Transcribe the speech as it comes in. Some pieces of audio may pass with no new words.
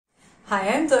Hi,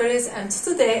 I'm Doris and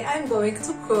today I'm going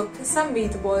to cook some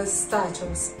meatballs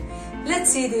tachos.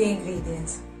 Let's see the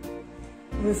ingredients.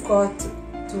 We've got 2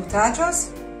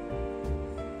 tachos,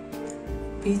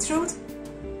 beetroot,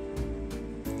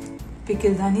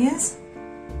 pickled onions,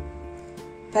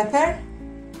 pepper,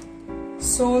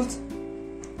 salt,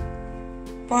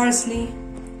 parsley,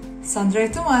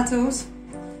 sundried tomatoes,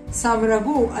 some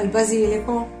ragu al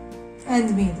basilico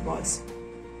and meatballs.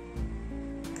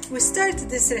 We start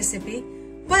this recipe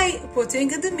by putting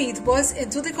the meatballs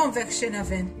into the convection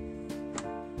oven.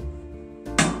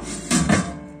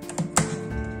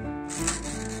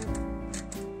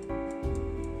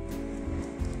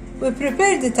 We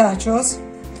prepare the tachos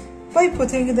by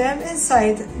putting them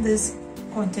inside this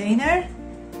container.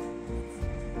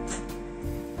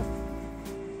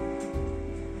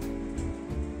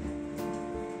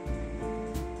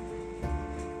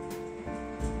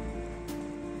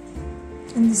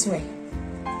 In this way.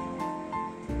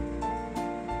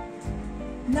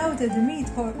 Now that the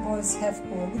meatballs have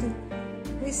cooked,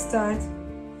 we start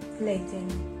plating.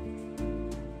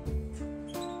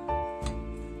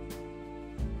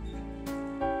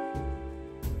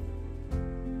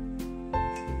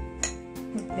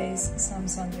 We place some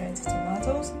sundried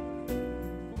tomatoes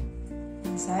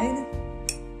inside.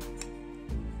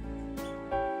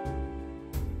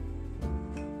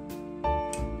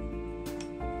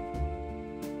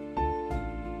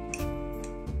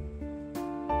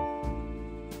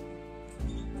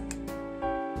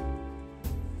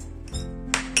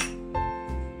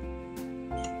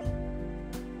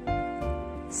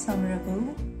 Some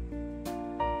ragu,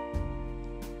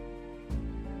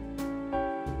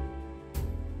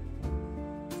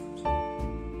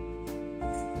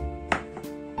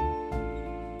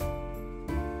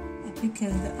 a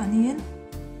pickled onion,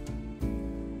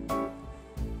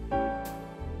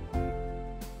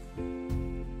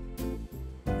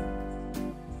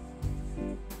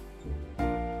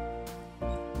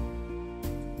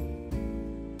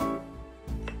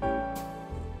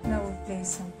 now we'll place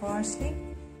some parsley.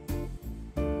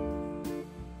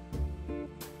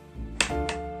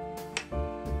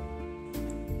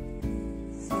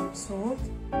 Salt,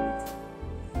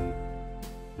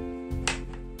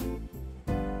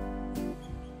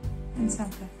 and some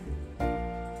pepper.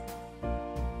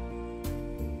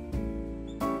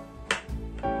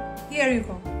 Here you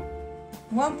go,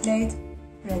 1 plate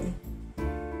ready.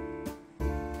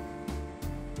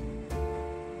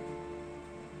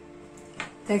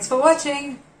 Thanks for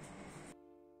watching.